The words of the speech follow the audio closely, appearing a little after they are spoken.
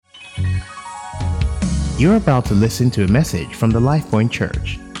You're about to listen to a message from the LifePoint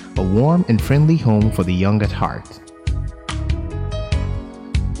Church, a warm and friendly home for the young at heart.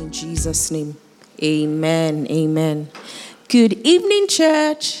 In Jesus' name, amen, amen. Good evening,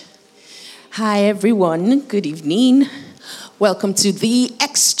 church. Hi, everyone. Good evening. Welcome to the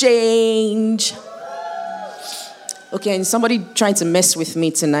exchange. Okay, and somebody trying to mess with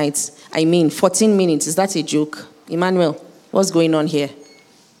me tonight. 14 minutes. Is that a joke? Emmanuel, what's going on here?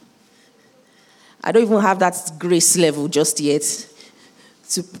 I don't even have that grace level just yet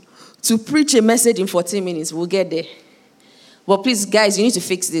to preach a message in 14 minutes. We'll get there. But please, guys, you need to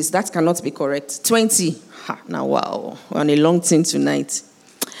fix this. That cannot be correct. 20. Now, wow. We're on a long thing tonight.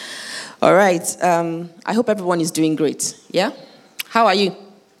 All right. I hope everyone is doing great. Yeah? How are you?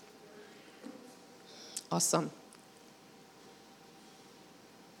 Awesome.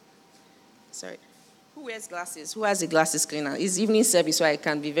 Sorry. Who wears glasses? Who has a glasses cleaner? It's evening service, so I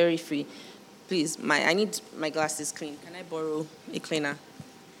can be very free. Please, I need my glasses clean. Can I borrow a cleaner?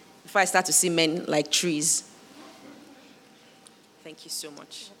 Before I start to see men like trees. Thank you so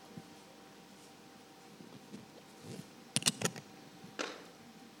much.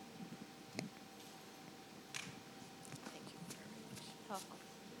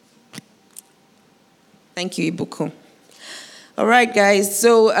 Thank you, Ibuku. All right, guys.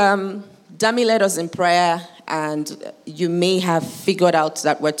 So, Dami led us in prayer, and you may have figured out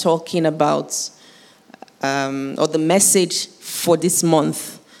that we're talking about, or the message for this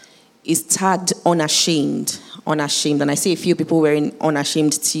month is tagged unashamed. Unashamed. And I see a few people wearing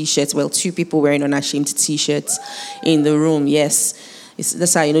unashamed t-shirts. Well, 2 people wearing unashamed t-shirts in the room. Yes.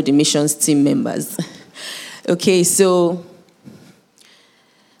 That's how you know the missions team members. Okay, so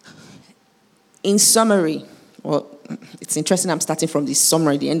in summary, well, it's interesting I'm starting from the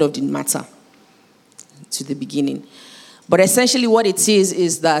summary, the end of the matter, to the beginning. But essentially what it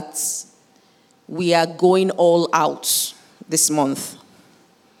is that we are going all out this month.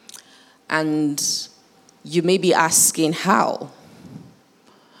 And you may be asking how.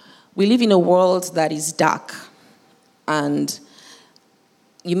 We live in a world that is dark. And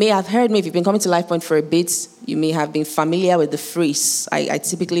you may have heard me, if you've been coming to LifePoint for a bit, you may have been familiar with the phrase. I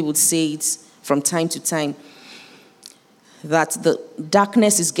typically would say it from time to time, that the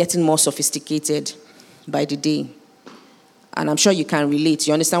darkness is getting more sophisticated by the day. And I'm sure you can relate.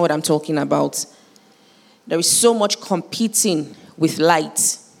 You understand what I'm talking about? There is so much competing with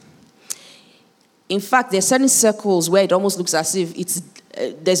light. In fact, there are certain circles where it almost looks as if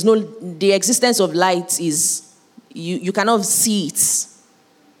the existence of light is, you cannot see it.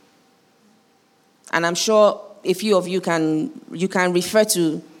 And I'm sure a few of you can refer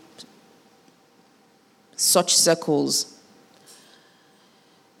to such circles.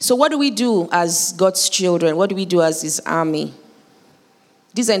 So what do we do as God's children? What do we do as His army?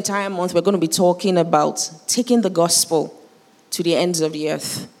 This entire month, we're going to be talking about taking the gospel to the ends of the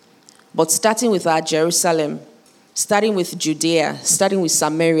earth. But starting with our Jerusalem, starting with Judea, starting with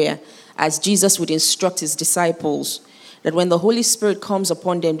Samaria, as Jesus would instruct His disciples, that when the Holy Spirit comes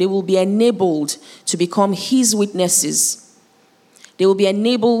upon them, they will be enabled to become His witnesses. They will be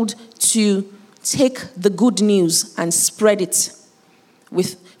enabled to take the good news and spread it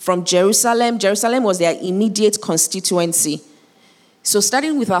from Jerusalem. Jerusalem was their immediate constituency. So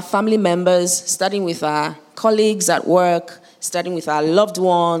starting with our family members, starting with our colleagues at work, starting with our loved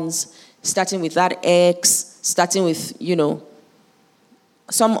ones, starting with that ex, starting with,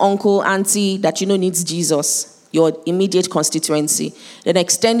 some uncle, auntie that needs Jesus, your immediate constituency. Then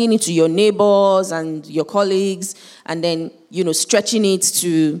extending it to your neighbors and your colleagues, and then, stretching it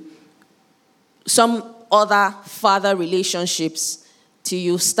to some other further relationships, till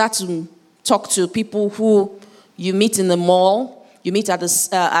you start to talk to people who you meet in the mall, you meet at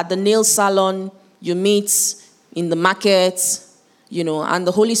the nail salon, you meet in the market, and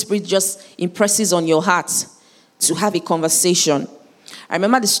the Holy Spirit just impresses on your heart to have a conversation. I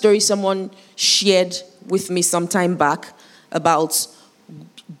remember the story someone shared with me some time back about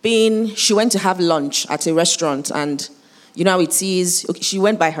she went to have lunch at a restaurant, and you know how it is, she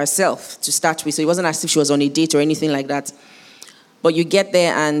went by herself to start with, so it wasn't as if she was on a date or anything like that. But you get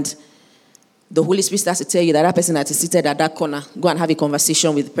there and the Holy Spirit starts to tell you that person that is seated at that corner, go and have a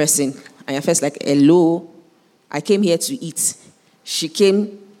conversation with the person. And you're first like, hello, I came here to eat. She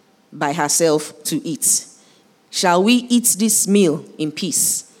came by herself to eat. Shall we eat this meal in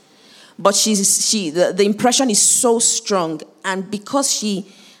peace? But the impression is so strong. And because she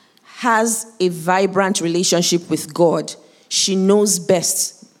has a vibrant relationship with God, she knows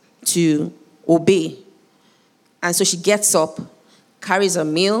best to obey. And so she gets up, carries a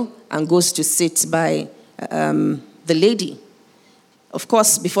meal, and goes to sit by the lady. Of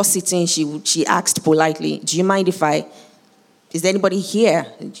course, before sitting, she asked politely, do you mind if is there anybody here?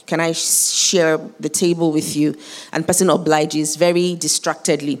 Can I share the table with you? And the person obliges very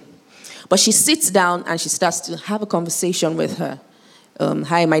distractedly. But she sits down and she starts to have a conversation with her.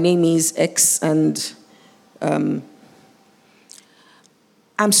 Hi, my name is X, and I'm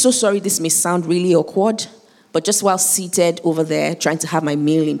so sorry this may sound really awkward, but just while seated over there trying to have my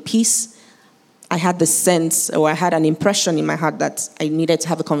meal in peace, I had the sense, or I had an impression in my heart that I needed to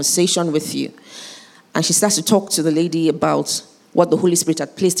have a conversation with you. And she starts to talk to the lady about what the Holy Spirit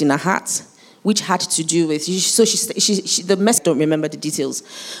had placed in her heart, which had to do with, so she the mess, don't remember the details,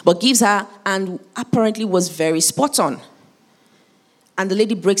 but gives her, and apparently was very spot on. And the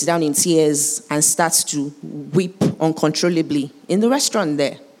lady breaks down in tears and starts to weep uncontrollably in the restaurant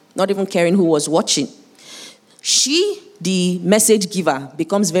there, not even caring who was watching. She, the message giver,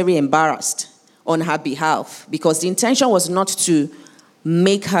 becomes very embarrassed on her behalf because the intention was not to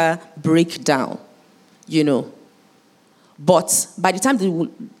make her break down, But by the time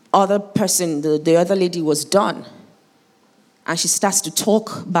the other person, the other lady was done, and she starts to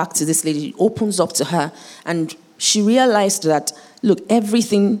talk back to this lady, opens up to her, and she realized that, look,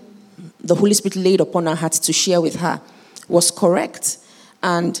 everything the Holy Spirit laid upon her heart to share with her was correct.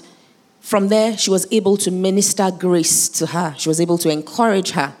 And from there, she was able to minister grace to her. She was able to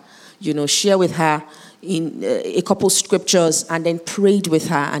encourage her, share with her in a couple scriptures, and then prayed with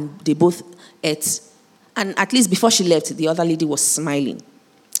her, and they both ate. And at least before she left, the other lady was smiling.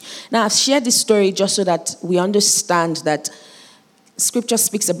 Now, I've shared this story just so that we understand that Scripture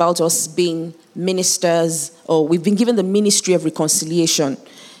speaks about us being ministers, or we've been given the ministry of reconciliation.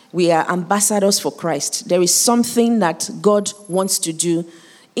 We are ambassadors for Christ. There is something that God wants to do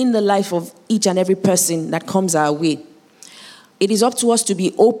in the life of each and every person that comes our way. It is up to us to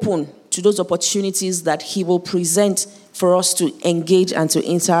be open to those opportunities that He will present for us to engage and to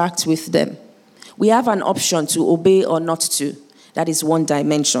interact with them. We have an option to obey or not to. That is one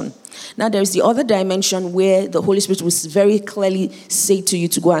dimension. Now, there is the other dimension where the Holy Spirit will very clearly say to you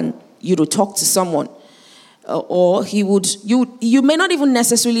to go and talk to someone. Or He would, you may not even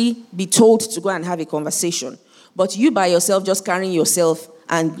necessarily be told to go and have a conversation, but you by yourself just carrying yourself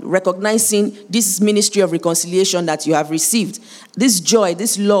and recognizing this ministry of reconciliation that you have received, this joy,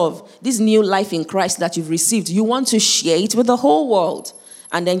 this love, this new life in Christ that you've received, you want to share it with the whole world.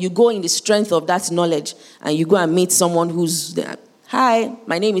 And then you go in the strength of that knowledge and you go and meet someone who's there. Hi,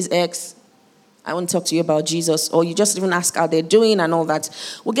 my name is X. I want to talk to you about Jesus. Or you just even ask how they're doing and all that.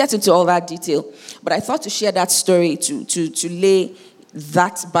 We'll get into all that detail. But I thought to share that story to lay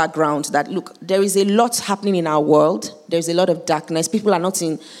that background that, look, there is a lot happening in our world. There's a lot of darkness. People are not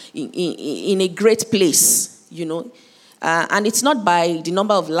in a great place, And it's not by the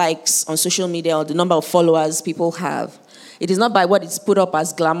number of likes on social media or the number of followers people have. It is not by what is put up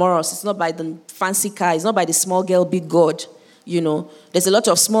as glamorous. It's not by the fancy car. It's not by the small girl, big God. There's a lot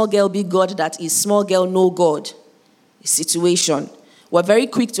of small girl, big God that is small girl, no God situation. We're very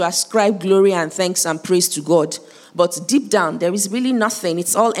quick to ascribe glory and thanks and praise to God. But deep down, there is really nothing.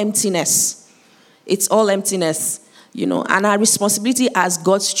 It's all emptiness. It's all emptiness, And our responsibility as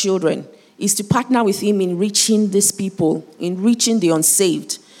God's children is to partner with Him in reaching these people, in reaching the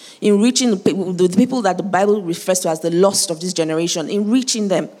unsaved, in reaching the people that the Bible refers to as the lost of this generation, in reaching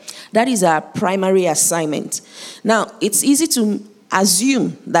them. That is our primary assignment. Now, it's easy to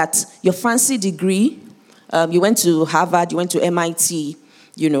assume that your fancy degree, you went to Harvard, you went to MIT,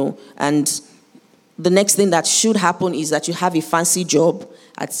 and the next thing that should happen is that you have a fancy job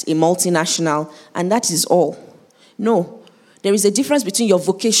at a multinational, and that is all. No, there is a difference between your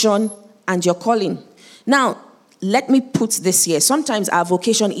vocation and your calling. Now, let me put this here. Sometimes our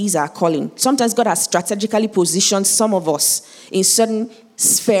vocation is our calling. Sometimes God has strategically positioned some of us in certain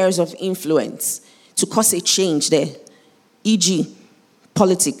spheres of influence to cause a change there, e.g.,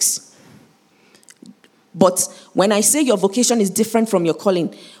 politics. But when I say your vocation is different from your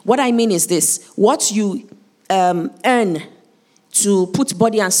calling, what I mean is this. What you earn to put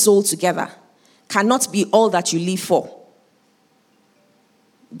body and soul together cannot be all that you live for.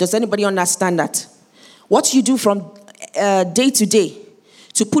 Does anybody understand that? What you do from day to day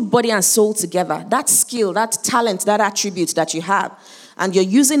to put body and soul together, that skill, that talent, that attribute that you have, and you're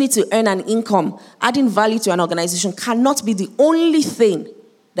using it to earn an income, adding value to an organization, cannot be the only thing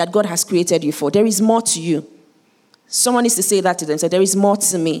that God has created you for. There is more to you. Someone needs to say that to them. So there is more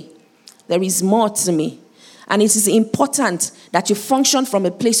to me. There is more to me. And it is important that you function from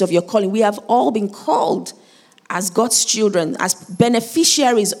a place of your calling. We have all been called as God's children, as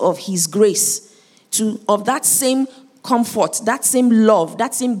beneficiaries of His grace, of that same comfort, that same love,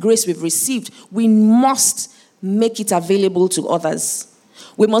 that same grace we've received. We must make it available to others.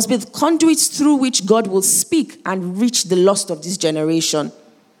 We must be the conduits through which God will speak and reach the lost of this generation.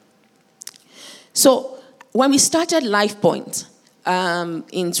 So, when we started LifePoint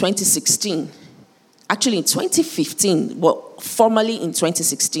in 2016, actually in 2015, but formally in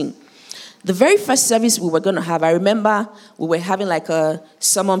 2016, the very first service we were going to have, I remember we were having like a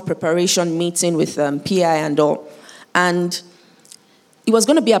sermon preparation meeting with PI and all. And it was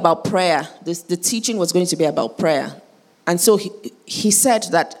going to be about prayer. The teaching was going to be about prayer. And so he said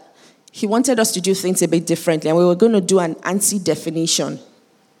that he wanted us to do things a bit differently. And we were going to do an anti-definition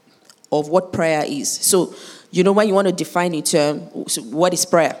of what prayer is. So, when you want to define a term, so what is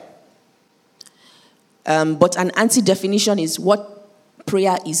prayer? But an anti-definition is what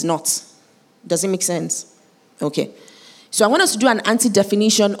prayer is not. Does it make sense? Okay. So I want us to do an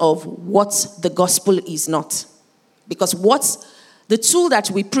anti-definition of what the gospel is not. Because the tool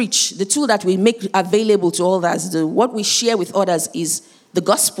that we preach, the tool that we make available to others, what we share with others is the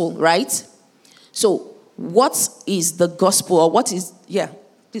gospel, right? So what is the gospel, or what is,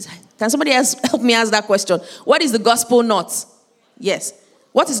 please, can somebody else help me ask that question? What is the gospel not? Yes.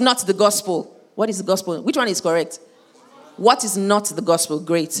 What is not the gospel? What is the gospel? Which one is correct? What is not the gospel?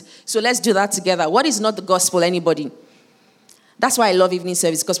 Great. So let's do that together. What is not the gospel, anybody? That's why I love evening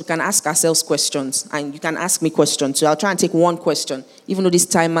service, because we can ask ourselves questions, and you can ask me questions. So I'll try and take one question. Even though this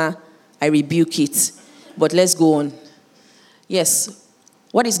timer, I rebuke it. But let's go on. Yes.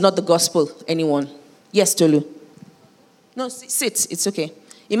 What is not the gospel, anyone? Yes, Tolu. No, sit. It's okay.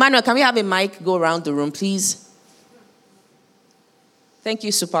 Emmanuel, can we have a mic go around the room, please? Thank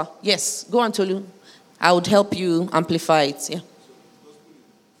you, Super. Yes, go on, Tolu. I would help you amplify it. Yeah.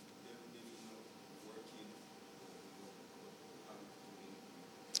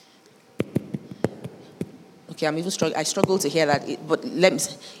 Okay, I'm even struggling. I struggle to hear that. But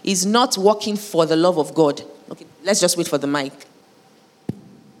it's not working for the love of God. Okay, let's just wait for the mic.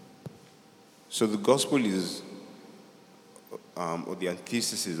 So the gospel is, or the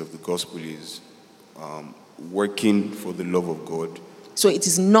antithesis of the gospel is working for the love of God. So it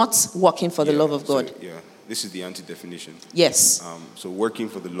is not working for the love of God. So, this is the anti-definition. Yes. So working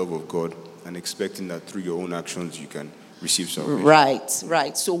for the love of God and expecting that through your own actions you can receive salvation.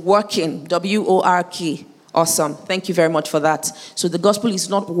 Right. So working, W-O-R-K. Awesome. Thank you very much for that. So the gospel is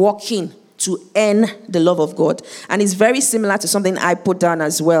not working to earn the love of God. And it's very similar to something I put down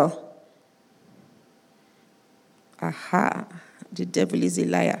as well. Aha. The devil is a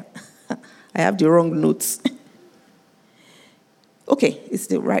liar. I have the wrong notes. Okay, it's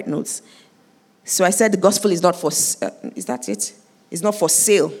the right notes. So I said the gospel is not for, is that it? It's not for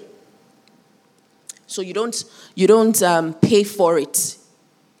sale. So you don't pay for it.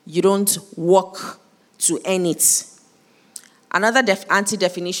 You don't work to earn it. Another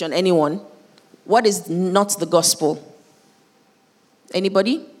anti-definition, anyone? What is not the gospel?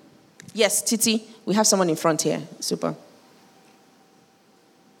 Anybody? Yes, Titi. We have someone in front here. Super.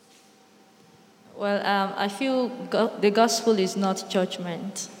 Well, I feel the gospel is not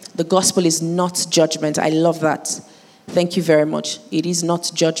judgment. The gospel is not judgment. I love that. Thank you very much. It is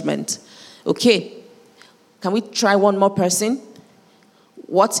not judgment. Okay. Can we try one more person?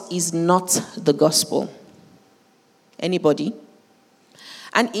 What is not the gospel? Anybody?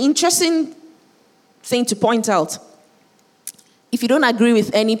 An interesting thing to point out. If you don't agree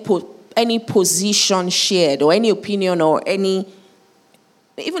with any position shared or any opinion or any,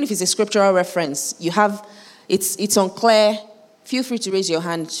 even if it's a scriptural reference, it's unclear, feel free to raise your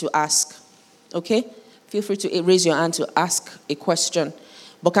hand to ask. Okay? Feel free to raise your hand to ask a question.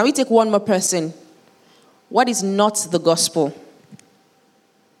 But can we take one more person? What is not the gospel?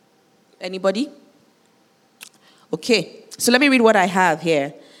 Anybody? Okay. So let me read what I have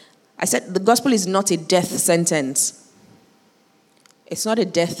here. I said the gospel is not a death sentence. It's not a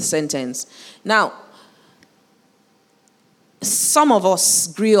death sentence. Now, some of us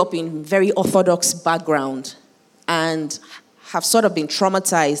grew up in very orthodox background and have sort of been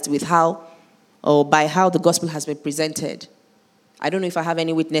traumatized with by how the gospel has been presented. I don't know if I have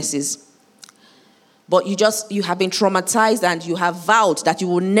any witnesses. But you have been traumatized and you have vowed that you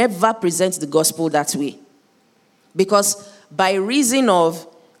will never present the gospel that way. Because by reason of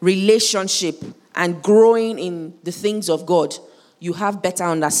relationship and growing in the things of God, you have better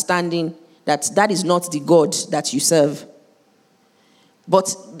understanding that is not the God that you serve.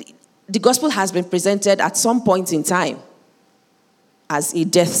 But the gospel has been presented at some point in time as a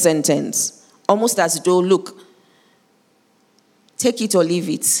death sentence. Almost as though, look, take it or leave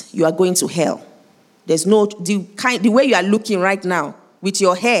it, you are going to hell. There's the way you are looking right now, with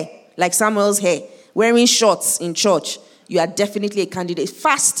your hair, like Samuel's hair, wearing shorts in church, you are definitely a candidate.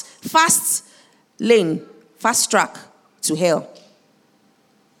 Fast lane, fast track to hell.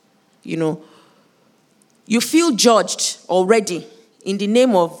 you feel judged already in the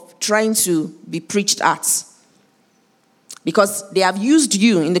name of trying to be preached at. Because they have used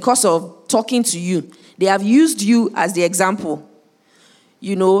you in the course of talking to you. They have used you as the example.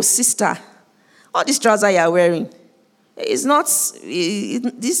 Sister, all these trousers you are wearing, it's not,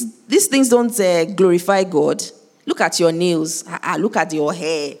 these things don't glorify God. Look at your nails. Look at your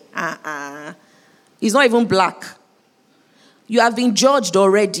hair. It's not even black. You have been judged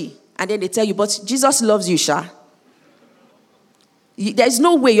already. And then they tell you, but Jesus loves you, Sha. There's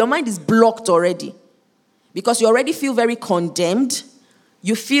no way. Your mind is blocked already. Because you already feel very condemned.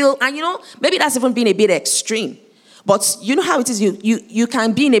 You feel, and maybe that's even been a bit extreme. But you know how it is. You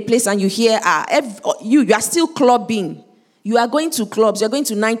can be in a place and you hear, you are still clubbing. You are going to clubs. You're going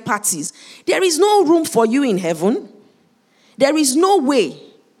to night parties. There is no room for you in heaven. There is no way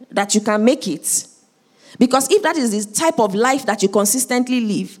that you can make it. Because if that is the type of life that you consistently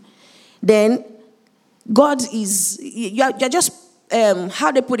live, then God is, you're just,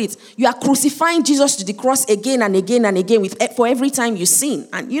 how they put it, you are crucifying Jesus to the cross again and again and again for every time you sin.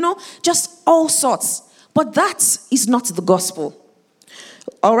 And, just all sorts. But that is not the gospel.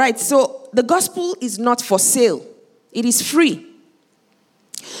 All right, so the gospel is not for sale. It is free.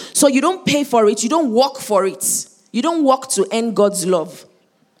 So you don't pay for it. You don't work for it. You don't work to earn God's love.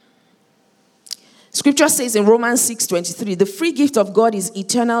 Scripture says in Romans 6:23, the free gift of God is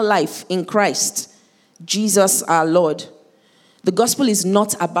eternal life in Christ, Jesus our Lord. The gospel is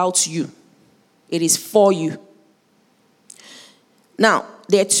not about you. It is for you. Now,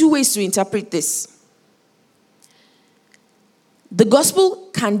 there are two ways to interpret this. The gospel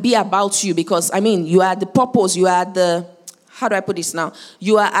can be about you because, you are the purpose, you are the, how do I put this now?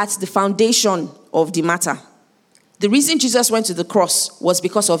 You are at the foundation of the matter. The reason Jesus went to the cross was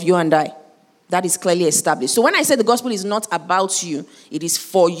because of you and I. That is clearly established. So when I say the gospel is not about you, it is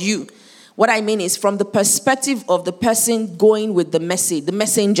for you. What I mean is from the perspective of the person going with the message, the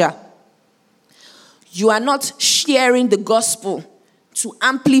messenger. You are not sharing the gospel to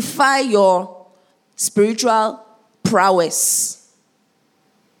amplify your spiritual prowess.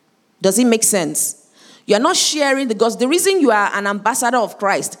 Does it make sense? You are not sharing the gospel. The reason you are an ambassador of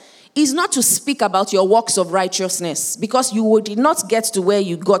Christ is not to speak about your works of righteousness, because you did not get to where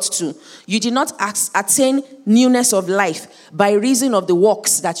you got to. You did not attain newness of life by reason of the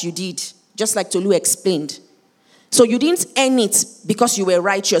works that you did, just like Tolu explained. So you didn't earn it because you were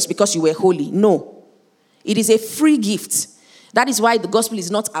righteous, because you were holy. No. It is a free gift. That is why the gospel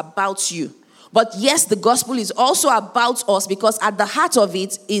is not about you. But yes, the gospel is also about us, because at the heart of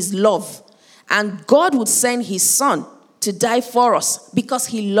it is love. And God would send his son to die for us because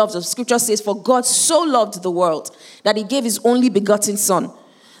he loves us. Scripture says, for God so loved the world that he gave his only begotten son,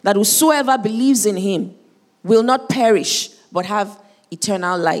 that whosoever believes in him will not perish but have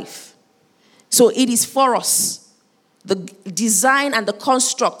eternal life. So it is for us. The design and the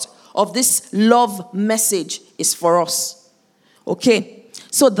construct of this love message is for us. Okay,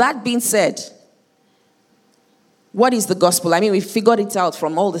 so that being said, what is the gospel? We figured it out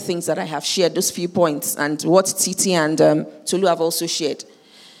from all the things that I have shared, those few points, and what Titi and Tolu have also shared.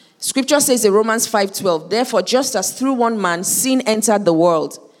 Scripture says in Romans 5:12, therefore, just as through one man sin entered the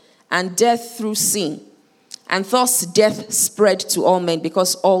world, and death through sin, and thus death spread to all men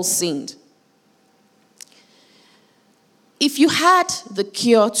because all sinned. If you had the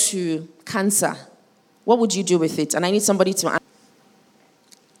cure to cancer, what would you do with it? And I need somebody to answer.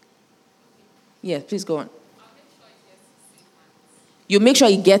 Yeah, please go on. You make sure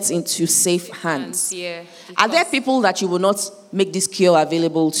it gets into safe hands. Yeah. Are there people that you will not make this cure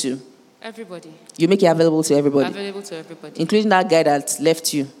available to? Everybody. You make it available to everybody? Available to everybody. Including that guy that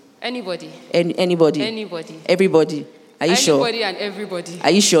left you? Anybody. Anybody? Anybody. Everybody? Are you sure? Anybody and everybody.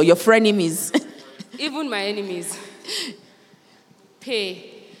 Are you sure? Your frenemies? Even my enemies.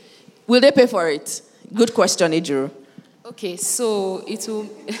 Pay. Will they pay for it? Good question, Ejiro. Okay, so it will...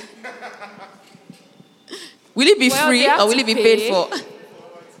 Will it be free or will it be paid for?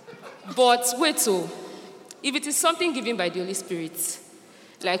 But wait, so if it is something given by the Holy Spirit,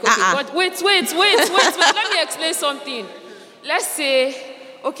 like, okay, God, wait, let me explain something. Let's say,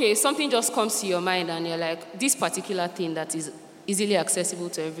 okay, something just comes to your mind and you're like, this particular thing that is easily accessible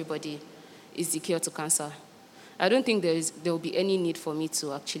to everybody is the cure to cancer. I don't think there will be any need for me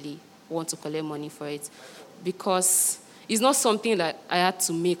to actually want to collect money for it, because it's not something that I had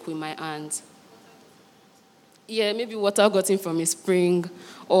to make with my hands. Yeah, maybe water got in from a spring,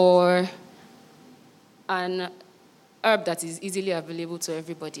 or an herb that is easily available to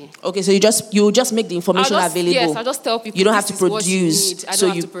everybody. Okay, so you just make the information available. Yes, I'll just tell people. You don't have to produce, so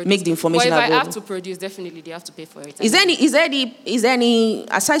you make the information available. But if I have to produce, definitely they have to pay for it. Is there any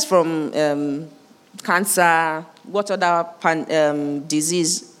aside from cancer, what other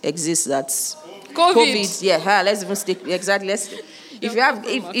disease exists that's COVID? Yeah, let's even stick exactly.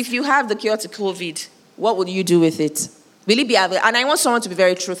 If you have the cure to COVID, what would you do with it? Will it be available? And I want someone to be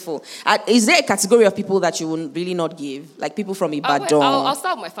very truthful. Is there a category of people that you would really not give? Like people from Ibadan? I'll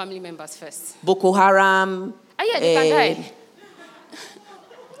start with my family members first. Boko Haram? Yeah, they can die.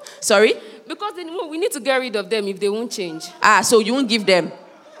 Sorry? Because we need to get rid of them if they won't change. So you won't give them?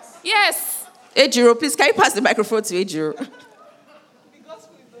 Yes. Ejiro, please, can you pass the microphone to Ejiro?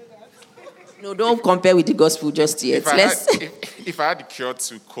 No, don't compare with the gospel just yet. If I had the cure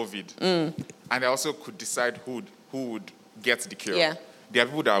to COVID, and I also could decide who would get the cure, there are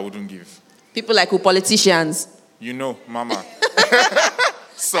people that I wouldn't give. People like who? Politicians? You know, Mama.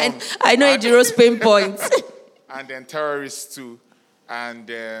 I know Ejiro's pain points. And then terrorists too. And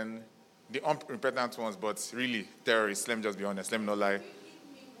then the unrepentant ones, but really terrorists, let me just be honest, let me not lie.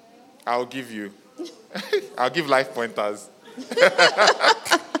 I'll give life pointers.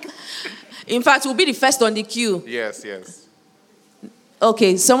 In fact, we'll be the first on the queue. Yes.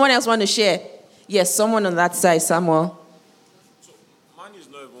 Okay, someone else want to share? Yes, someone on that side, Samuel. So, mine is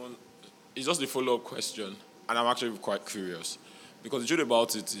not even, it's just a follow-up question, and I'm actually quite curious. Because the truth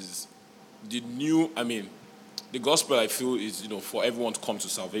about it is, the gospel, I feel, is, for everyone to come to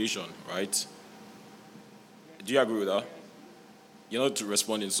salvation, right? Do you agree with that? You're not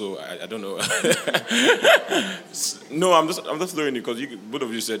responding, so I don't know. No, I'm just throwing it because both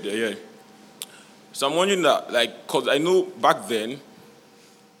of you said, yeah. So I'm wondering that, because I know back then,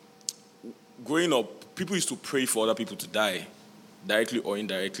 growing up, people used to pray for other people to die, directly or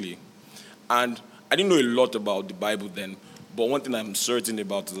indirectly. And I didn't know a lot about the Bible then, but one thing I'm certain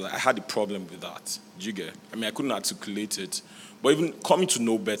about is that I had a problem with that. Do you get? I couldn't articulate it. But even coming to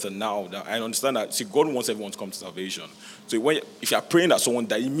know better now, that I understand that, God wants everyone to come to salvation. So if you're praying that someone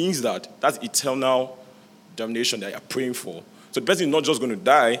die, it means that that's eternal damnation that you're praying for. So the person is not just going to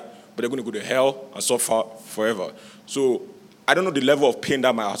die, but they're going to go to hell and suffer forever. So I don't know the level of pain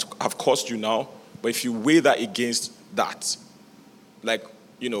that might have cost you now, but if you weigh that against that, I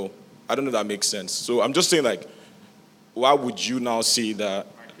don't know if that makes sense. So I'm just saying, why would you now say that?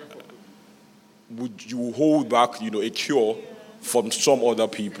 Would you hold back, a cure from some other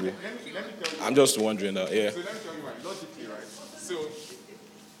people? I'm just wondering that, yeah. So let me tell you why. Logically, right? So,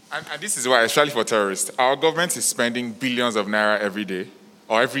 and this is why, especially for terrorists, our government is spending billions of naira every day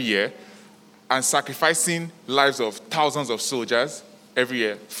or every year and sacrificing lives of thousands of soldiers every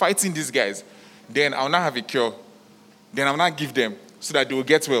year, fighting these guys. Then I'll not have a cure. Then I'll not give them so that they will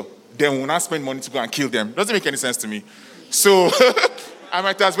get well. Then we'll not spend money to go and kill them. Doesn't make any sense to me. So I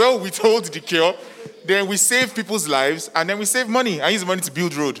might as well withhold the cure. Then we save people's lives, and then we save money. I use money to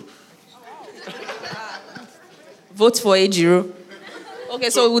build road. Vote for Ejiro. Okay,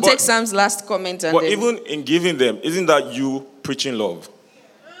 so we'll take Sam's last comment. But even in giving them, isn't that you preaching love?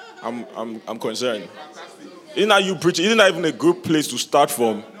 I'm concerned. Isn't that you preaching? Isn't that even a good place to start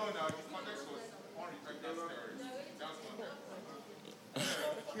from?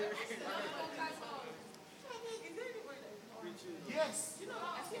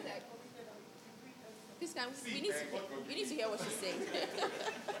 We need to hear what she's saying.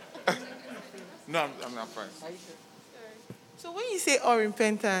 No, I'm not fine. So when you say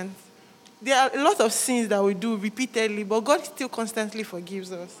unrepentant, there are a lot of sins that we do repeatedly, but God still constantly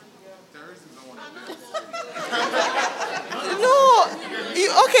forgives us.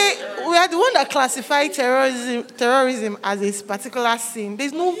 We are the one that classify terrorism as a particular sin.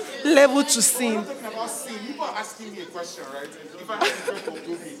 There's no level to sin. I'm talking about sin. People are asking me a question, right? If I have a for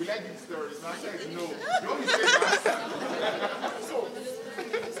COVID, will I give terrorists? And I said no. You only say that.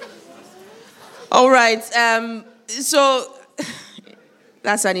 All right. So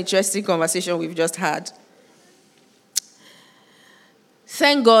that's an interesting conversation we've just had.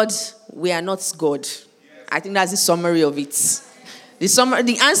 Thank God we are not God. I think that's the summary of it.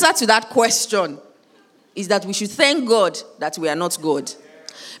 The answer to that question is that we should thank God that we are not God.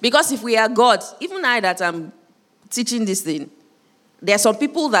 Because if we are God, even I that I'm teaching this thing, there are some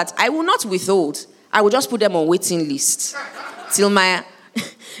people that I will not withhold. I will just put them on waiting list till my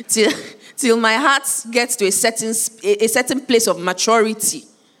heart gets to a certain place of maturity,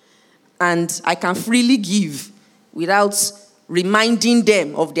 and I can freely give without reminding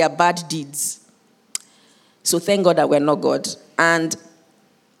them of their bad deeds. So thank God that we're not God. And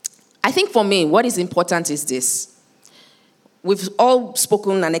I think for me, what is important is this. we've all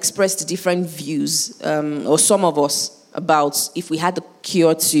spoken and expressed different views, or some of us, about if we had the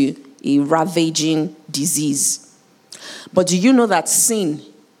cure to a ravaging disease. But do you know that sin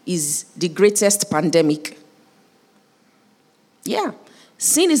is the greatest pandemic? Yeah,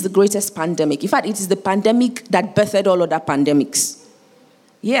 sin is the greatest pandemic. In fact, it is the pandemic that birthed all other pandemics.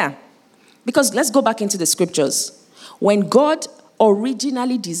 Yeah, because let's go back into the scriptures. When God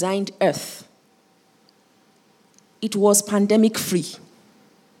originally designed earth, it was pandemic free.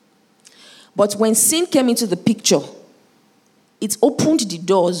 But when sin came into the picture, it opened the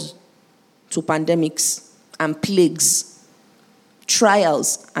doors to pandemics and plagues,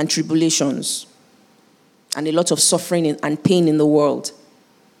 trials and tribulations, and a lot of suffering and pain in the world.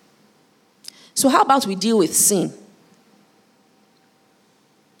 So how about we deal with sin?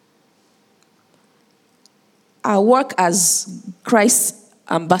 Our work as Christ's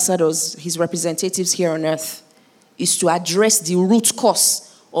ambassadors, his representatives here on earth, is to address the root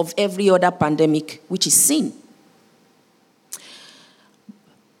cause of every other pandemic, which is sin.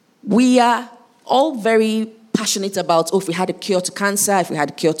 We are all very passionate about, if we had a cure to cancer, if we had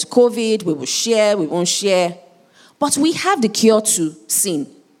a cure to COVID, we will share, we won't share. But we have the cure to sin,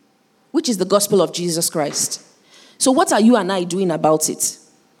 which is the gospel of Jesus Christ. So what are you and I doing about it?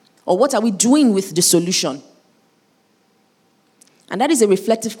 Or what are we doing with the solution? And that is a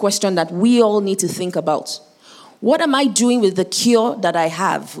reflective question that we all need to think about. What am I doing with the cure that I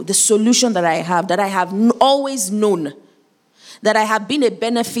have, the solution that I have always known, that I have been a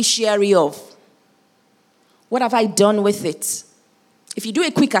beneficiary of? What have I done with it? If you do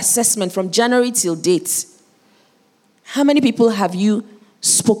a quick assessment from January till date, how many people have you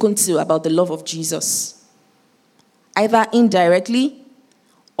spoken to about the love of Jesus? Either indirectly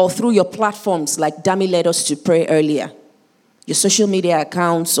or through your platforms like Dami led us to pray earlier. Your social media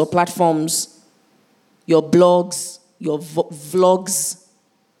accounts or platforms, your blogs, your vlogs,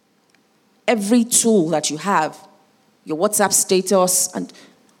 every tool that you have, your WhatsApp status, and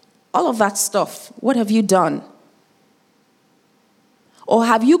all of that stuff. What have you done? Or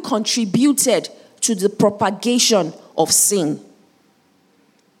have you contributed to the propagation of sin?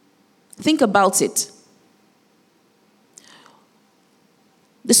 Think about it.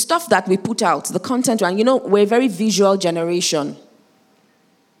 The stuff that we put out, the content, and we're a very visual generation.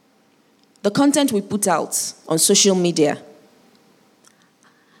 The content we put out on social media,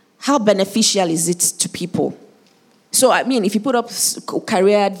 how beneficial is it to people? So, if you put up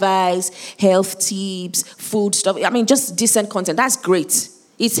career advice, health tips, food stuff, just decent content, that's great.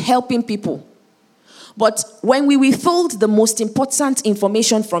 It's helping people. But when we withhold the most important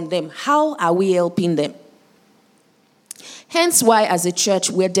information from them, how are we helping them? Hence why, as a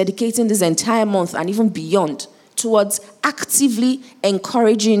church, we're dedicating this entire month and even beyond towards actively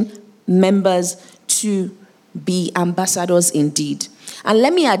encouraging members to be ambassadors indeed. And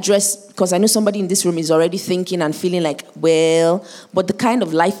let me address, because I know somebody in this room is already thinking and feeling like, but the kind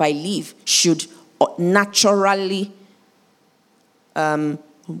of life I live should naturally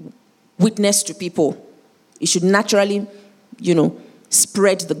witness to people. It should naturally,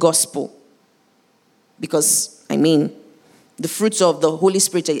 spread the gospel. Because, the fruits of the Holy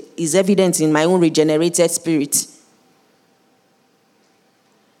Spirit is evident in my own regenerated spirit.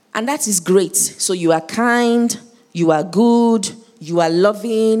 And that is great. So you are kind, you are good, you are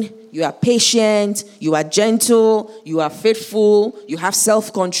loving, you are patient, you are gentle, you are faithful, you have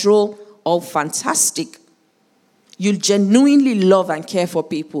self-control. All fantastic. You genuinely love and care for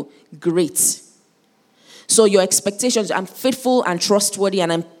people. Great. So your expectations, I'm faithful and trustworthy,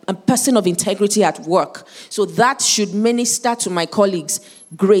 and I'm a person of integrity at work. So that should minister to my colleagues.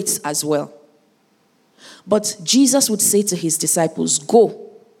 Great as well. But Jesus would say to his disciples, go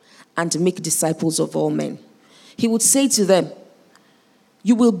and make disciples of all men. He would say to them,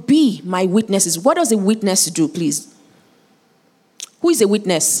 you will be my witnesses. What does a witness do, please? Who is a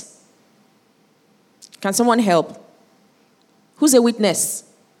witness? Can someone help? Who's a witness?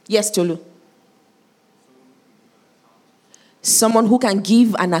 Yes, Tolu. Someone who can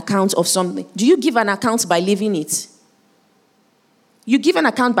give an account of something. Do you give an account by living it? You give an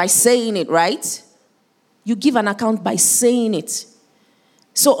account by saying it, right? You give an account by saying it.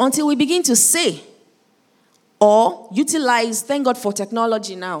 So until we begin to say or utilize, thank God for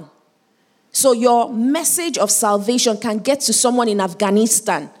technology now. So your message of salvation can get to someone in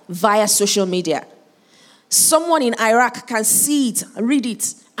Afghanistan via social media. Someone in Iraq can see it, read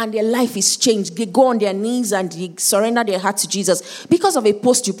it, and their life is changed. They go on their knees and they surrender their heart to Jesus because of a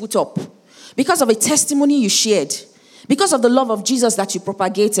post you put up, because of a testimony you shared, because of the love of Jesus that you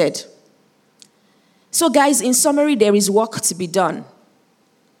propagated. So guys, in summary, there is work to be done.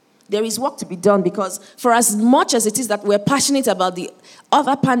 there is work to be done, because for as much as it is that we're passionate about the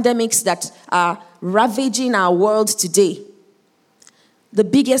other pandemics that are ravaging our world today, the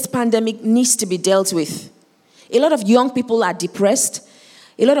biggest pandemic needs to be dealt with. A lot of young people are depressed.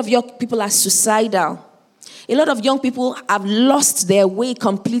 A lot of young people are suicidal. A lot of young people have lost their way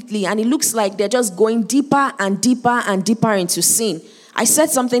completely, and it looks like they're just going deeper and deeper and deeper into sin. I said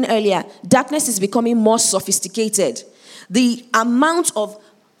something earlier. Darkness is becoming more sophisticated. The amount of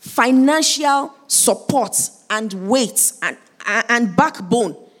financial support and weight and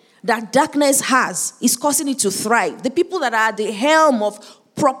backbone that darkness has is causing it to thrive. The people that are at the helm of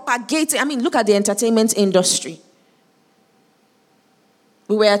propagating, look at the entertainment industry.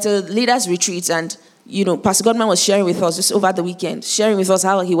 We were at a leaders' retreat, and Pastor Godman was sharing with us just over the weekend, sharing with us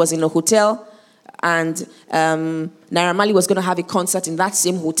how he was in a hotel, and Naira Marley was going to have a concert in that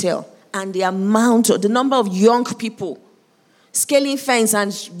same hotel. And the number of young people scaling fence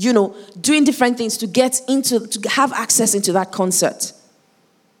and, doing different things to have access into that concert.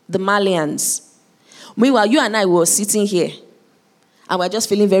 The Malians. Meanwhile, you and I were sitting here, and we're just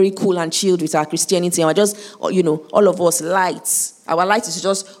feeling very cool and chilled with our Christianity, and we're just, all of us lights. Our light is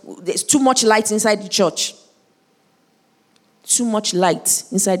there's too much light inside the church. Too much light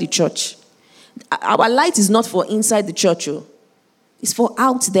inside the church. Our light is not for inside the church. It's for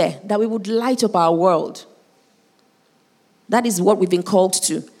out there, that we would light up our world. That is what we've been called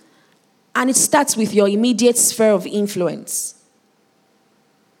to. And it starts with your immediate sphere of influence.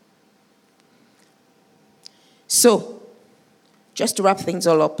 So, just to wrap things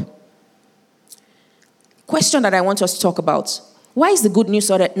all up. Question that I want us to talk about. Why is the good news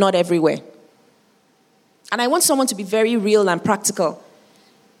not everywhere? And I want someone to be very real and practical.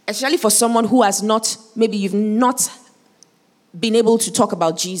 Especially for someone who has not, maybe you've not been able to talk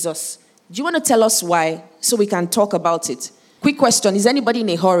about Jesus. Do you want to tell us why, so we can talk about it? Quick question. Is anybody in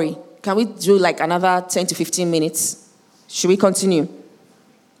a hurry? Can we do like another 10 to 15 minutes? Should we continue?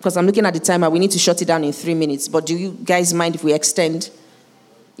 Because I'm looking at the timer. We need to shut it down in 3 minutes. But do you guys mind if we extend?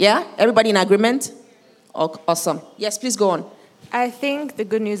 Yeah? Everybody in agreement? Awesome. Yes, please go on. I think the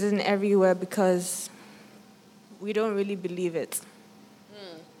good news isn't everywhere because we don't really believe it.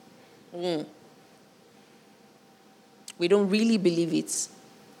 We don't really believe it.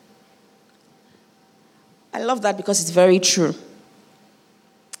 I love that because it's very true.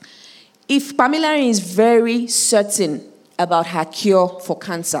 If Pamela is very certain about her cure for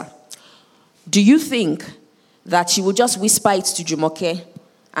cancer, do you think that she will just whisper it to Jumoke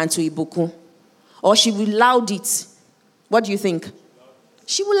and to Ibuku? Or she will loud it? What do you think?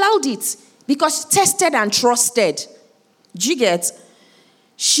 She will loud it because tested and trusted. Do you get?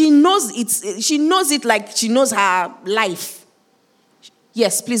 She knows it like she knows her life.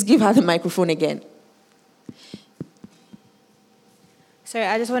 Yes, please give her the microphone again. Sorry,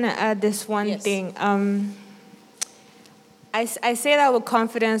 I just want to add this one thing. I say that with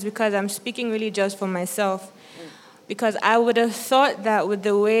confidence because I'm speaking really just for myself. Because I would have thought that with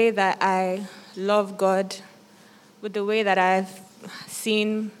the way that I love God, with the way that I've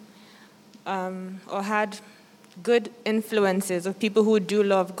seen or had good influences of people who do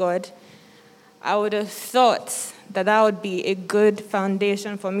love God, I would have thought that that would be a good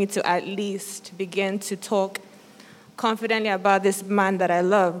foundation for me to at least begin to talk confidently about this man that I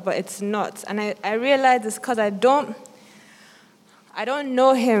love, but it's not. And I realize it's because I don't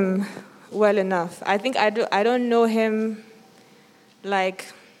know him well enough. I think I don't know him like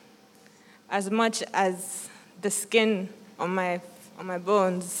as much as the skin on my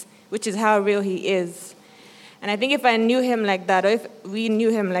bones, which is how real he is. And I think if I knew him like that, or if we knew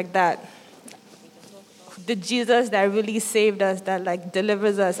him like that, the Jesus that really saved us, that like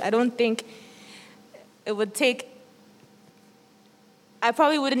delivers us, I don't think it would take. I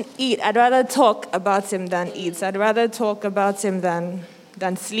probably wouldn't eat. I'd rather talk about him than eat. So I'd rather talk about him than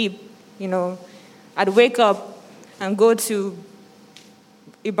sleep. I'd wake up and go to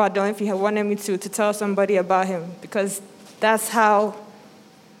Ibadan if he wanted me to tell somebody about him, because that's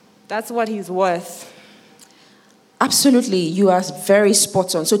what he's worth. Absolutely, you are very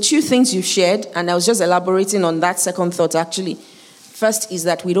spot on. So 2 things you've shared, and I was just elaborating on that second thought actually. First is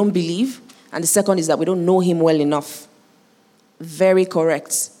that we don't believe, and the second is that we don't know him well enough. Very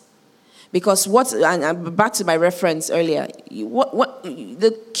correct. Because and back to my reference earlier, what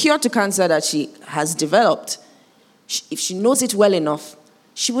the cure to cancer that she has developed, if she knows it well enough,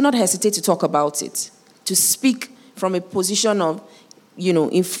 she will not hesitate to talk about it, to speak from a position of,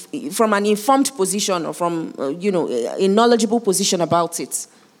 from an informed position or from, a knowledgeable position about it.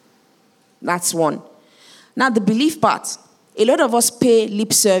 That's one. Now, the belief part. A lot of us pay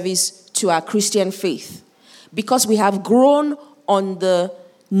lip service to our Christian faith because we have grown on the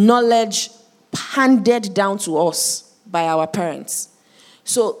knowledge handed down to us by our parents.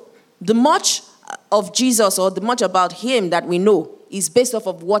 So the much of Jesus or the much about him that we know is based off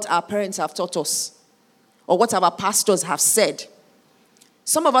of what our parents have taught us or what our pastors have said.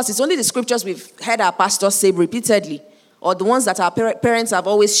 Some of us, it's only the scriptures we've heard our pastors say repeatedly, or the ones that our parents have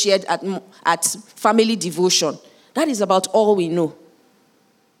always shared at family devotion. That is about all we know.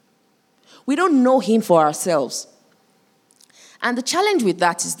 We don't know him for ourselves. And the challenge with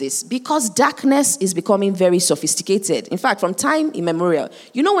that is this: because darkness is becoming very sophisticated. In fact, from time immemorial,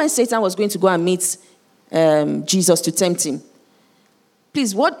 you know when Satan was going to go and meet Jesus to tempt him?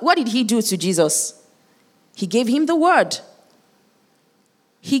 Please, what did he do to Jesus? He gave him the word.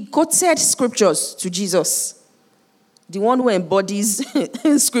 He quoted scriptures to Jesus. The one who embodies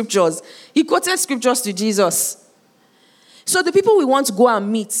scriptures. He quoted scriptures to Jesus. So the people we want to go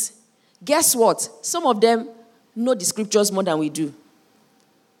and meet, guess what? Some of them know the scriptures more than we do.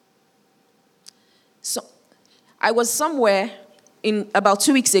 So I was somewhere about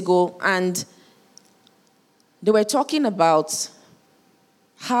 2 weeks ago, and they were talking about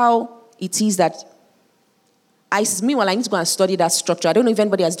how it is that ISIS. Meanwhile, I need to go and study that structure. I don't know if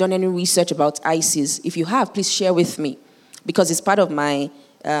anybody has done any research about ISIS. If you have, please share with me, because it's part of my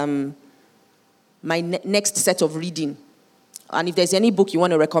next set of reading. And if there's any book you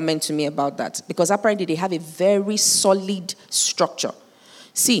want to recommend to me about that, because apparently they have a very solid structure.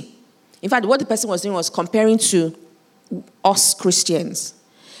 See, in fact, what the person was doing was comparing to us Christians.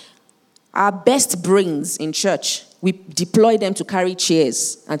 Our best brains in church, we deploy them to carry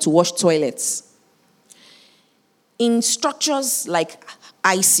chairs and to wash toilets. In structures like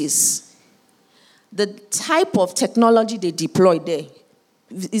ISIS, the type of technology they deploy there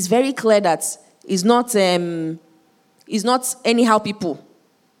is very clear that it's not anyhow people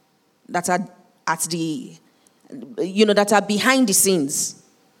that are that are behind the scenes.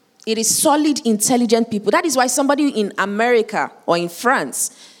 It is solid, intelligent people. That is why somebody in America or in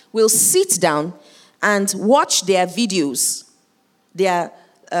France will sit down and watch their videos, their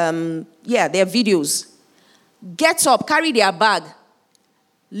videos, get up, carry their bag,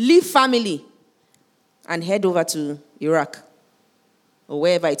 leave family, and head over to Iraq or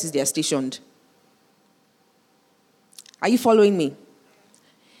wherever it is they are stationed. Are you following me?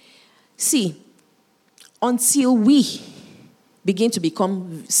 See, until we begin to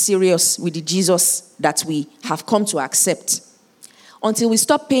become serious with the Jesus that we have come to accept, until we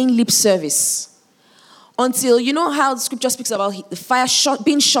stop paying lip service, until, you know how the scripture speaks about the fire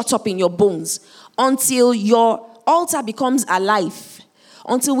being shut up in your bones, until your altar becomes alive,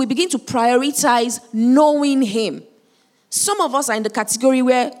 until we begin to prioritize knowing him. Some of us are in the category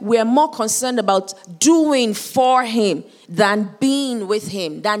where we're more concerned about doing for him than being with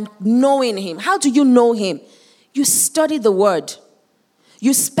him, than knowing him. How do you know him? You study the word.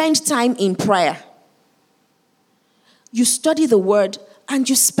 You spend time in prayer. You study the word and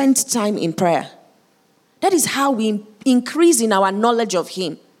you spend time in prayer. That is how we increase in our knowledge of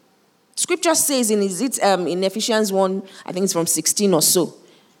him. Scripture says in Ephesians 1, I think it's from 16 or so.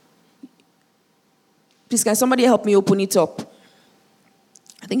 Please, can somebody help me open it up?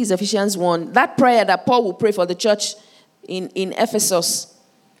 I think it's Ephesians 1. That prayer that Paul will pray for the church in Ephesus.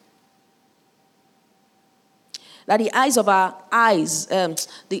 That the eyes of our eyes,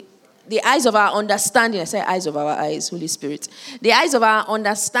 the eyes of our understanding, I say eyes of our eyes, Holy Spirit. The eyes of our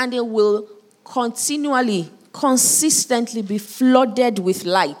understanding will continually, consistently be flooded with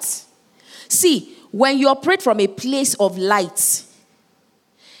light. See, when you operate from a place of light,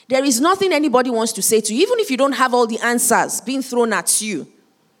 there is nothing anybody wants to say to you, even if you don't have all the answers being thrown at you.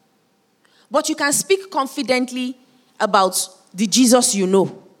 But you can speak confidently about the Jesus you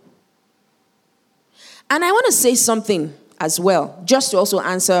know. And I want to say something as well, just to also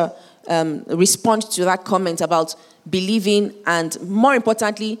respond to that comment about believing and, more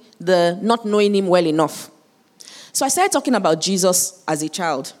importantly, the not knowing him well enough. So I started talking about Jesus as a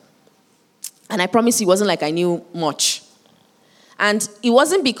child. And I promise it wasn't like I knew much. And it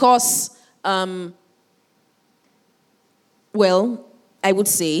wasn't because, I would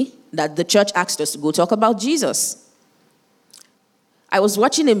say that the church asked us to go talk about Jesus. I was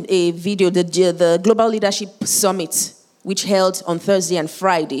watching a video, the Global Leadership Summit, which held on Thursday and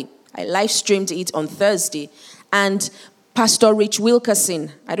Friday. I live streamed it on Thursday. And Pastor Rich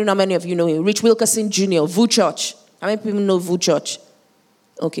Wilkerson, I don't know how many of you know him, Rich Wilkerson Jr., VU Church. How many people know VU Church?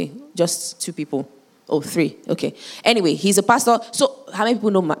 Okay, just 2 people. Oh, 3. Okay. Anyway, he's a pastor. So how many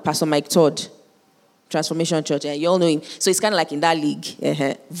people know Pastor Mike Todd? Transformation Church. Yeah, you all know him. So it's kind of like in that league.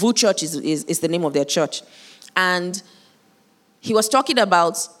 VU Church is the name of their church. And he was talking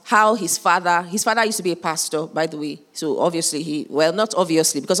about how his father used to be a pastor, by the way. So obviously not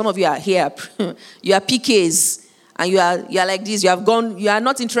obviously, because some of you are here, you are PKs, and you are like this, you are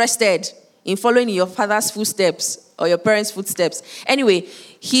not interested in following your father's footsteps or your parents' footsteps. Anyway,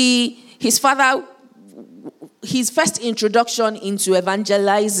 his first introduction into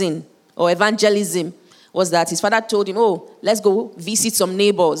evangelism was that his father told him, let's go visit some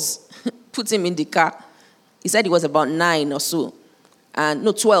neighbors. Put him in the car. He said he was about 9 or so.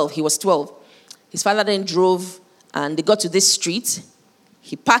 12. He was 12. His father then drove, and they got to this street.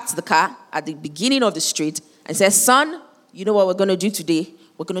 He parked the car at the beginning of the street and said, son, you know what we're going to do today?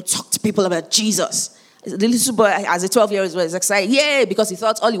 We're going to talk to people about Jesus. The little boy, as a 12-year-old, was excited. Yay! Because he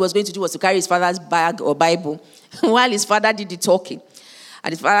thought all he was going to do was to carry his father's bag or Bible while his father did the talking.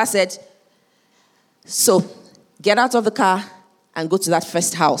 And his father said, so, get out of the car and go to that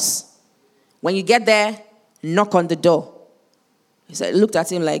first house. When you get there, knock on the door. He said, looked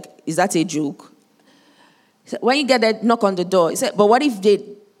at him like, is that a joke? He said, when you get there, knock on the door. He said, but what if they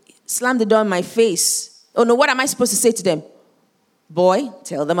slam the door in my face? Oh no, what am I supposed to say to them? Boy,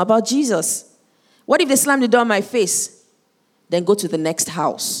 tell them about Jesus. What if they slam the door in my face? Then go to the next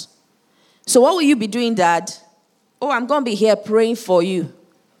house. So what will you be doing, Dad? Oh, I'm going to be here praying for you.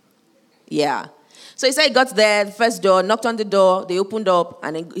 Yeah. So he said he got there, the first door, knocked on the door, they opened up,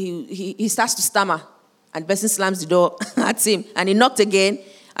 and he starts to stammer. And the person slams the door at him. And he knocked again,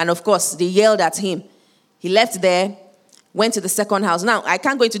 and of course, they yelled at him. He left there, went to the second house. Now, I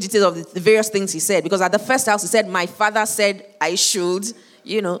can't go into details of the various things he said, because at the first house, he said, my father said I should,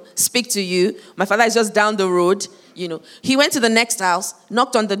 speak to you. My father is just down the road, He went to the next house,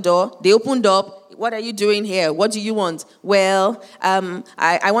 knocked on the door, they opened up. What are you doing here? What do you want? Well,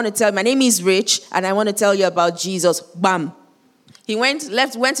 I want to tell you, my name is Rich, and I want to tell you about Jesus. Bam. He went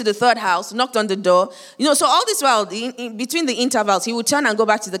to the third house, knocked on the door. So all this while, in between the intervals, he would turn and go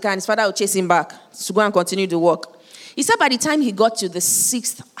back to the car, and his father would chase him back to go and continue the work. He said by the time he got to the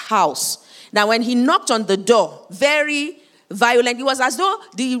sixth house, now when he knocked on the door, very violent, it was as though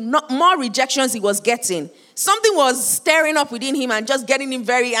the more rejections he was getting, something was stirring up within him and just getting him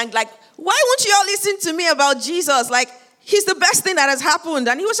very angry, like, why won't you all listen to me about Jesus? Like, he's the best thing that has happened.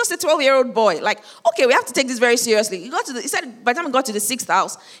 And he was just a 12-year-old boy. Like, okay, we have to take this very seriously. He said by the time he got to the sixth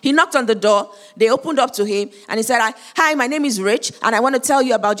house, he knocked on the door. They opened up to him. And he said, hi, my name is Rich. And I want to tell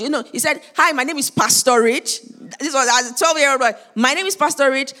you about you. He said, hi, my name is Pastor Rich. This was as a 12-year-old boy. My name is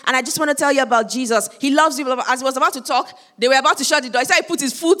Pastor Rich. And I just want to tell you about Jesus. He loves you. As he was about to talk, they were about to shut the door. He said he put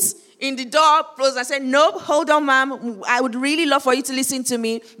his foot in the door, closed. I said, nope, hold on, ma'am. I would really love for you to listen to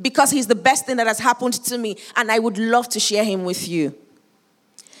me because he's the best thing that has happened to me. And I would love to share him with you.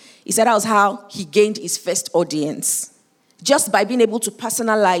 He said that was how he gained his first audience. Just by being able to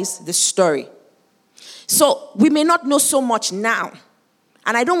personalize the story. So we may not know so much now.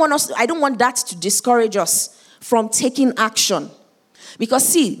 And I don't want that to discourage us from taking action. Because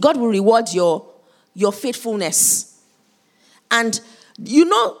see, God will reward your faithfulness. And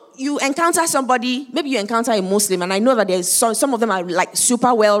you encounter somebody, maybe you encounter a Muslim, and I know that there's some of them are like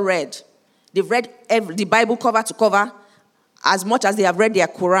super well read. They've read the Bible cover to cover as much as they have read their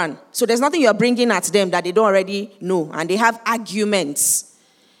Quran. So there's nothing you're bringing at them that they don't already know, and they have arguments.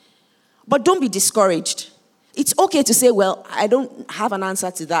 But don't be discouraged. It's okay to say, well, I don't have an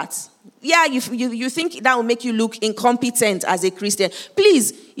answer to that. Yeah, you think that will make you look incompetent as a Christian.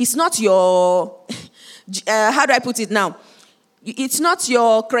 Please, it's not your, how do I put it now? It's not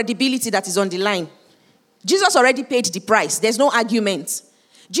your credibility that is on the line. Jesus already paid the price. There's no argument.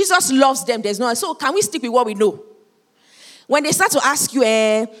 Jesus loves them. So can we stick with what we know? When they start to ask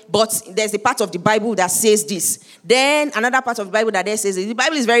you, but there's a part of the Bible that says this. Then another part of the Bible that says this. The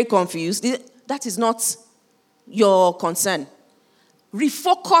Bible is very confused. That is not your concern.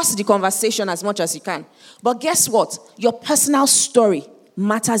 Refocus the conversation as much as you can. But guess what? Your personal story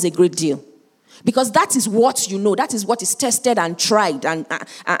matters a great deal. Because that is what you know. That is what is tested and tried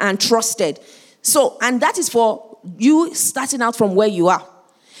and trusted. So, and that is for you starting out from where you are.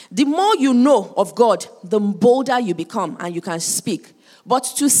 The more you know of God, the bolder you become and you can speak. But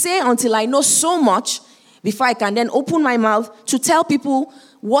to say until I know so much before I can then open my mouth to tell people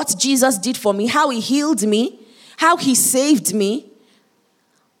what Jesus did for me, how he healed me, how he saved me,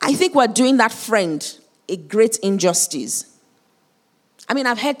 I think we're doing that friend a great injustice. I mean,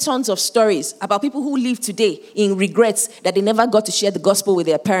 I've heard tons of stories about people who live today in regrets that they never got to share the gospel with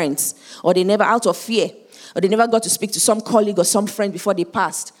their parents, or they never, out of fear, or they never got to speak to some colleague or some friend before they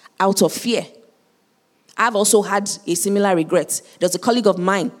passed, out of fear. I've also had a similar regret. There's a colleague of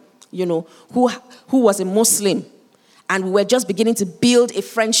mine, who was a Muslim, And we were just beginning to build a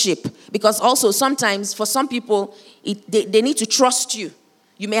friendship. Because also sometimes for some people, they need to trust you.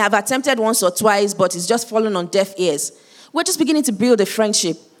 You may have attempted once or twice, but it's just fallen on deaf ears. We're just beginning to build a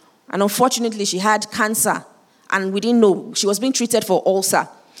friendship. And unfortunately, she had cancer. And we didn't know. She was being treated for ulcer.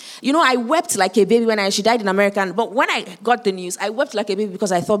 You know, I wept like a baby when she died in America. But when I got the news, I wept like a baby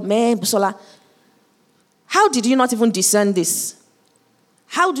because I thought, man, Busola, how did you not even discern this?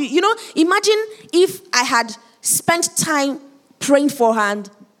 How do you know, imagine if I had spent time praying for her and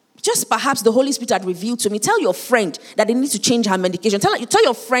just perhaps the Holy Spirit had revealed to me, tell your friend that they need to change her medication. Tell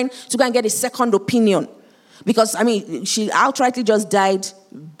your friend to go and get a second opinion. Because, I mean, she outrightly just died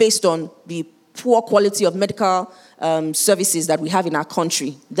based on the poor quality of medical services that we have in our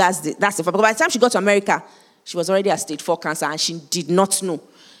country. That's the fact. But by the time she got to America, she was already at stage 4 cancer and she did not know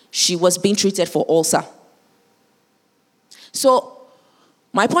she was being treated for ulcer. So,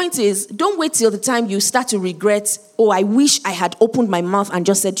 my point is, don't wait till the time you start to regret, I wish I had opened my mouth and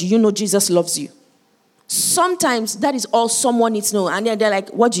just said, do you know Jesus loves you? Sometimes that is all someone needs to know. And then they're like,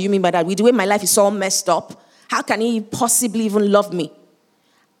 what do you mean by that? With the way my life is all messed up, how can he possibly even love me?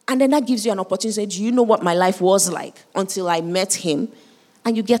 And then that gives you an opportunity to say, do you know what my life was like until I met him?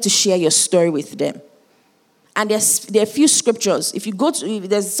 And you get to share your story with them. And there are a few scriptures. If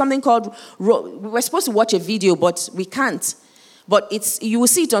there's something called, we're supposed to watch a video, but we can't. But you will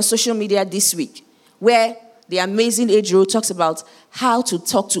see it on social media this week, where the amazing Adriel talks about how to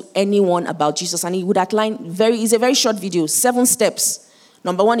talk to anyone about Jesus. And he would outline, it's a very short video, 7 steps.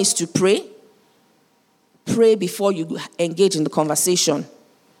 Number 1 is to pray. Pray before you engage in the conversation.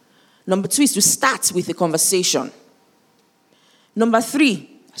 Number 2 is to start with the conversation. Number 3,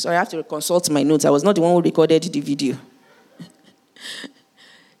 sorry, I have to consult my notes. I was not the one who recorded the video.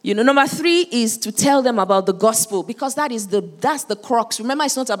 Number 3 is to tell them about the gospel, because that's the crux. Remember,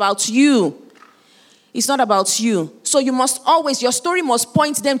 it's not about you. It's not about you. So your story must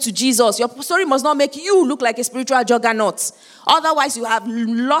point them to Jesus. Your story must not make you look like a spiritual juggernaut. Otherwise, you have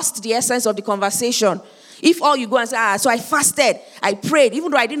lost the essence of the conversation. If all you go and say, so I fasted, I prayed, even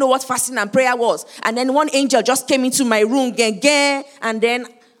though I didn't know what fasting and prayer was. And then one angel just came into my room, and then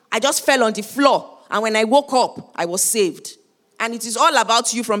I just fell on the floor. And when I woke up, I was saved. And it is all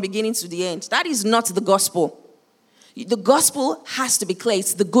about you from beginning to the end. That is not the gospel. The gospel has to be clear.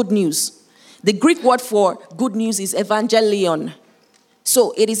 It's the good news. The Greek word for good news is evangelion.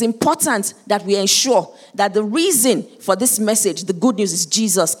 So it is important that we ensure that the reason for this message, the good news, is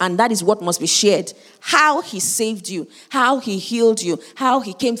Jesus. And that is what must be shared. How he saved you, how he healed you, how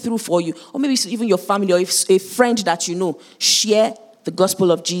he came through for you. Or maybe even your family or a friend that you know. Share the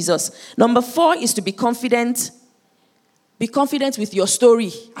gospel of Jesus. Number 4 is to be confident. Be confident with your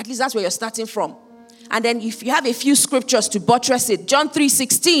story. At least that's where you're starting from. And then if you have a few scriptures to buttress it. John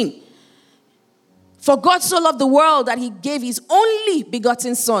 3:16. For God so loved the world that he gave his only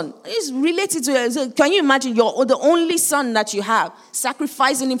begotten son. It's related to it. Can you imagine the only son that you have,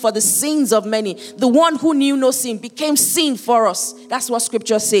 sacrificing him for the sins of many? The one who knew no sin became sin for us. That's what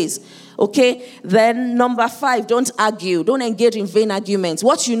scripture says. Okay? Then number 5, don't argue. Don't engage in vain arguments.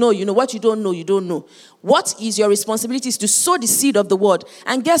 What you know, you know. What you don't know, you don't know. What is your responsibility is to sow the seed of the word.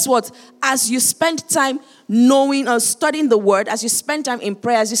 And guess what? As you spend time knowing or studying the word, as you spend time in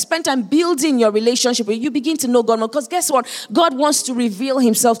prayer, as you spend time building your relationship, you begin to know God more. Because guess what? God wants to reveal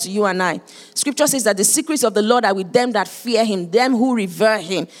himself to you and I. Scripture says that the secrets of the Lord are with them that fear him, them who revere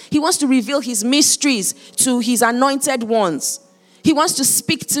him. He wants to reveal his mysteries to his anointed ones. He wants to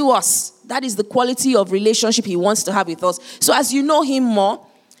speak to us. That is the quality of relationship he wants to have with us. So as you know him more,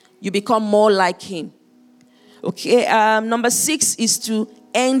 you become more like him. Okay, number 6 is to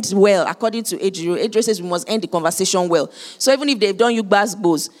end well, according to Adriel. Adriel says we must end the conversation well. So even if they've done you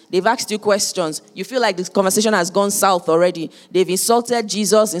gbas, they've asked you questions, you feel like this conversation has gone south already. They've insulted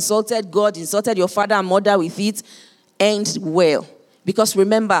Jesus, insulted God, insulted your father and mother with it. End well. Because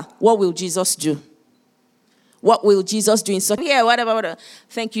remember, what will Jesus do? What will Jesus do in such... Yeah, whatever.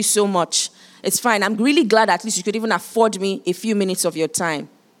 Thank you so much. It's fine. I'm really glad at least you could even afford me a few minutes of your time.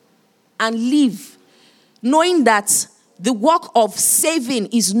 And leave, knowing that the work of saving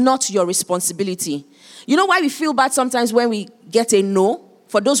is not your responsibility. You know why we feel bad sometimes when we get a no?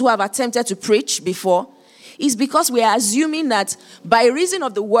 For those who have attempted to preach before, is because we are assuming that by reason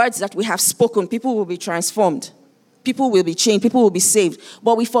of the words that we have spoken, people will be transformed. People will be changed. People will be saved.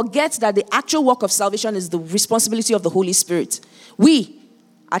 But we forget that the actual work of salvation is the responsibility of the Holy Spirit. We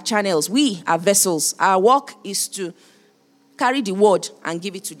are channels. We are vessels. Our work is to carry the word and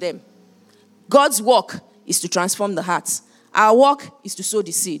give it to them. God's work is to transform the hearts. Our work is to sow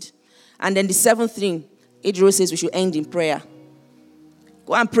the seed. And then the 7th thing, Adriel says we should end in prayer.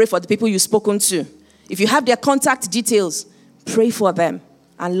 Go and pray for the people you've spoken to. If you have their contact details, pray for them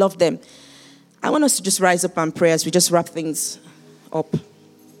and love them. I want us to just rise up and pray as we just wrap things up.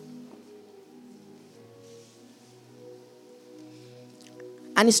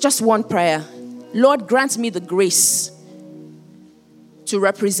 And it's just one prayer. Lord, grant me the grace to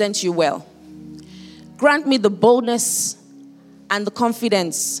represent you well. Grant me the boldness and the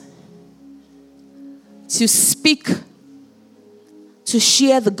confidence to speak, to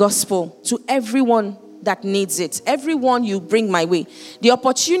share the gospel to everyone that needs it. Everyone you bring my way. The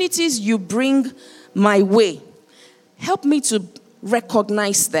opportunities you bring my way, help me to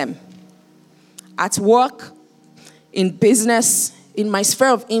recognize them. At work, in business, in my sphere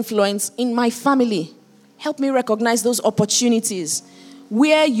of influence, in my family. Help me recognize those opportunities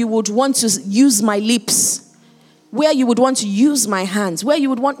where you would want to use my lips, where you would want to use my hands, where you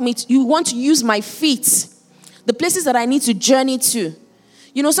would want to use my feet, the places that I need to journey to.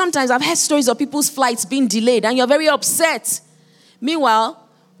 You know, sometimes I've heard stories of people's flights being delayed and you're very upset. Meanwhile,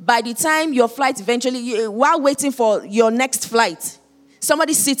 by the time your flight eventually, while waiting for your next flight,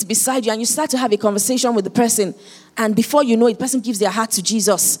 somebody sits beside you and you start to have a conversation with the person. And before you know it, the person gives their heart to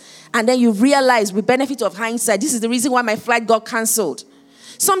Jesus. And then you realize, with benefit of hindsight, this is the reason why my flight got cancelled.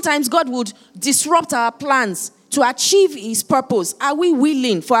 Sometimes God would disrupt our plans to achieve his purpose. Are we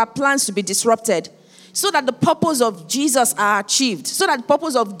willing for our plans to be disrupted? So that the purpose of Jesus are achieved. So that the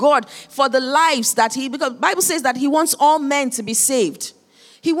purpose of God for the lives that because the Bible says that he wants all men to be saved.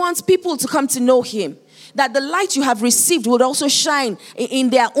 He wants people to come to know him. That the light you have received would also shine in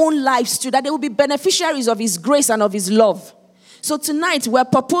their own lives too. That they will be beneficiaries of his grace and of his love. So tonight we're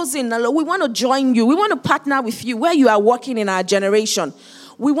proposing, we want to join you. We want to partner with you where you are working in our generation.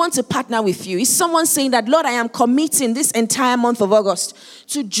 We want to partner with you. Is someone saying that, Lord, I am committing this entire month of August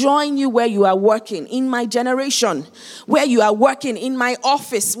to join you where you are working in my generation, where you are working in my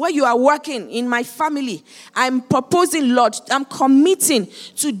office, where you are working in my family. I'm proposing, Lord, I'm committing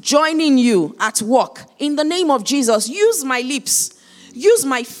to joining you at work. In the name of Jesus, use my lips. Use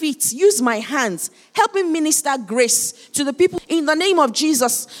my feet, use my hands. Help me minister grace to the people. In the name of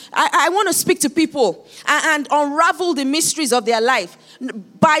Jesus, I want to speak to people and unravel the mysteries of their life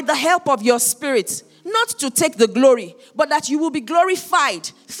by the help of your spirit. Not to take the glory, but that you will be glorified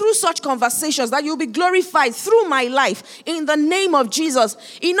through such conversations, that you will be glorified through my life in the name of Jesus.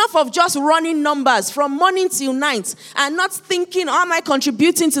 Enough of just running numbers from morning till night and not thinking, am I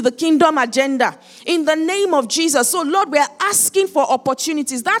contributing to the kingdom agenda? In the name of Jesus. So Lord, we are asking for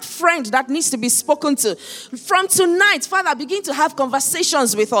opportunities. That friend that needs to be spoken to. From tonight, Father, begin to have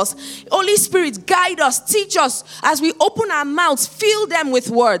conversations with us. Holy Spirit, guide us, teach us as we open our mouths, fill them with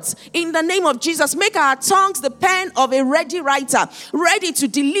words. In the name of Jesus, make our tongues the pen of a ready writer, ready to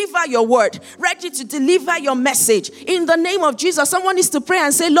deliver your word, ready to deliver your message. In the name of Jesus, someone needs to pray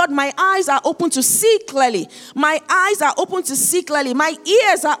and say, Lord, my eyes are open to see clearly. My eyes are open to see clearly. My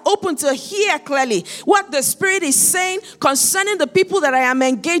ears are open to hear clearly what the Spirit is saying concerning the people that I am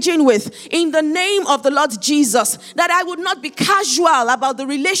engaging with. In the name of the Lord Jesus, that I would not be casual about the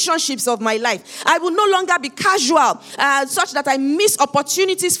relationships of my life. I will no longer be casual such that I miss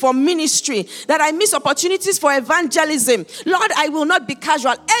opportunities for ministry, that I miss opportunities for evangelism. Lord, I will not be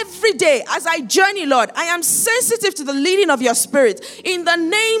casual. Every day as I journey, Lord, I am sensitive to the leading of your Spirit in the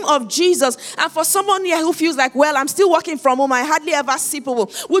name of Jesus. And for someone here who feels like, well, I'm still working from home, I hardly ever see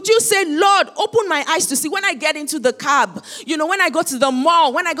people, would you say, Lord, open my eyes to see when I get into the cab, when I go to the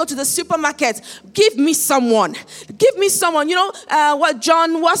mall, when I go to the supermarket, give me someone, what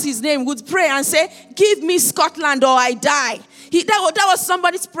John, what's his name, would pray and say, give me Scotland or I die. That was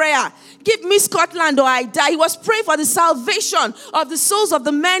somebody's prayer. Give me Scotland or I die. He was praying for the salvation of the souls of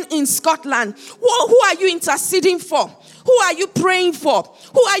the men in Scotland. Who are you interceding for? Who are you praying for?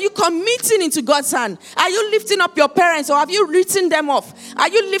 Who are you committing into God's hand? Are you lifting up your parents or have you written them off? Are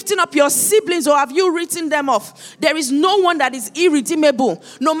you lifting up your siblings or have you written them off? There is no one that is irredeemable.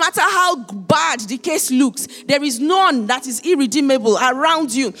 No matter how bad the case looks, there is none that is irredeemable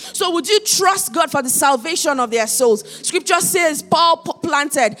around you. So would you trust God for the salvation of their souls? Scripture says, Paul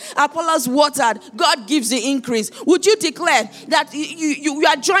planted, Apollos watered, God gives the increase. Would you declare that you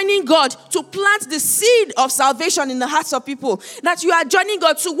are joining God to plant the seed of salvation in the hearts of people, that you are joining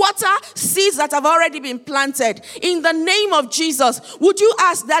God to water seeds that have already been planted in the name of Jesus? Would you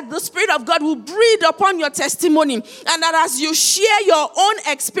ask that the Spirit of God will breathe upon your testimony and that as you share your own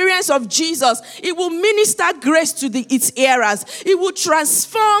experience of Jesus, it will minister grace to its hearers. It will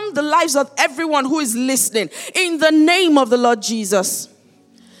transform the lives of everyone who is listening in the name of the Lord Jesus.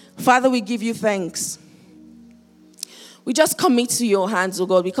 Father, we give you thanks. We just commit to your hands, oh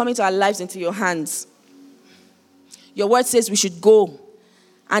God. We commit our lives into your hands. Your word says we should go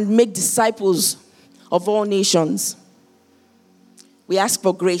and make disciples of all nations. We ask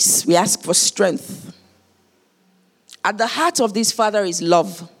for grace. We ask for strength. At the heart of this, Father, is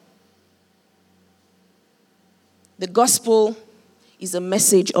love. The gospel is a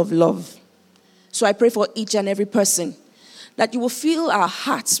message of love. So I pray for each and every person that you will fill our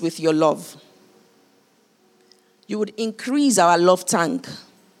hearts with your love. You would increase our love tank.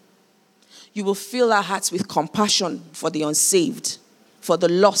 You will fill our hearts with compassion for the unsaved, for the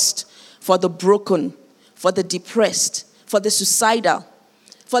lost, for the broken, for the depressed, for the suicidal,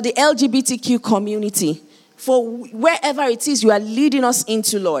 for the LGBTQ community, for wherever it is you are leading us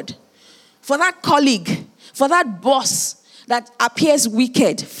into, Lord. For that colleague, for that boss that appears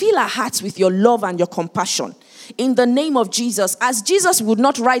wicked, fill our hearts with your love and your compassion. In the name of Jesus, as Jesus would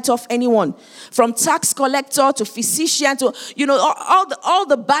not write off anyone, from tax collector to physician to, all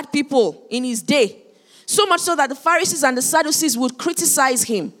the bad people in his day. So much so that the Pharisees and the Sadducees would criticize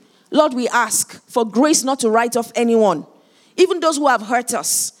him. Lord, we ask for grace not to write off anyone, even those who have hurt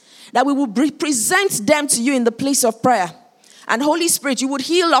us, that we will present them to you in the place of prayer. And Holy Spirit, you would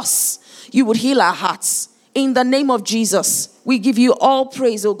heal us. You would heal our hearts. In the name of Jesus, we give you all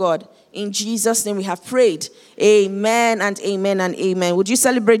praise, oh God. In Jesus' name we have prayed. Amen and amen and amen. Would you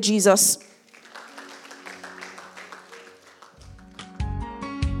celebrate Jesus?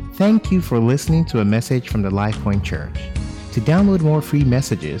 Thank you for listening to a message from the LifePoint Church. To download more free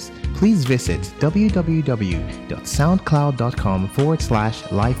messages, please visit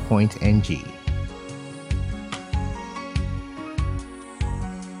www.soundcloud.com/LifePointNG.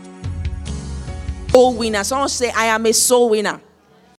 Soul winner. Someone say, I am a soul winner.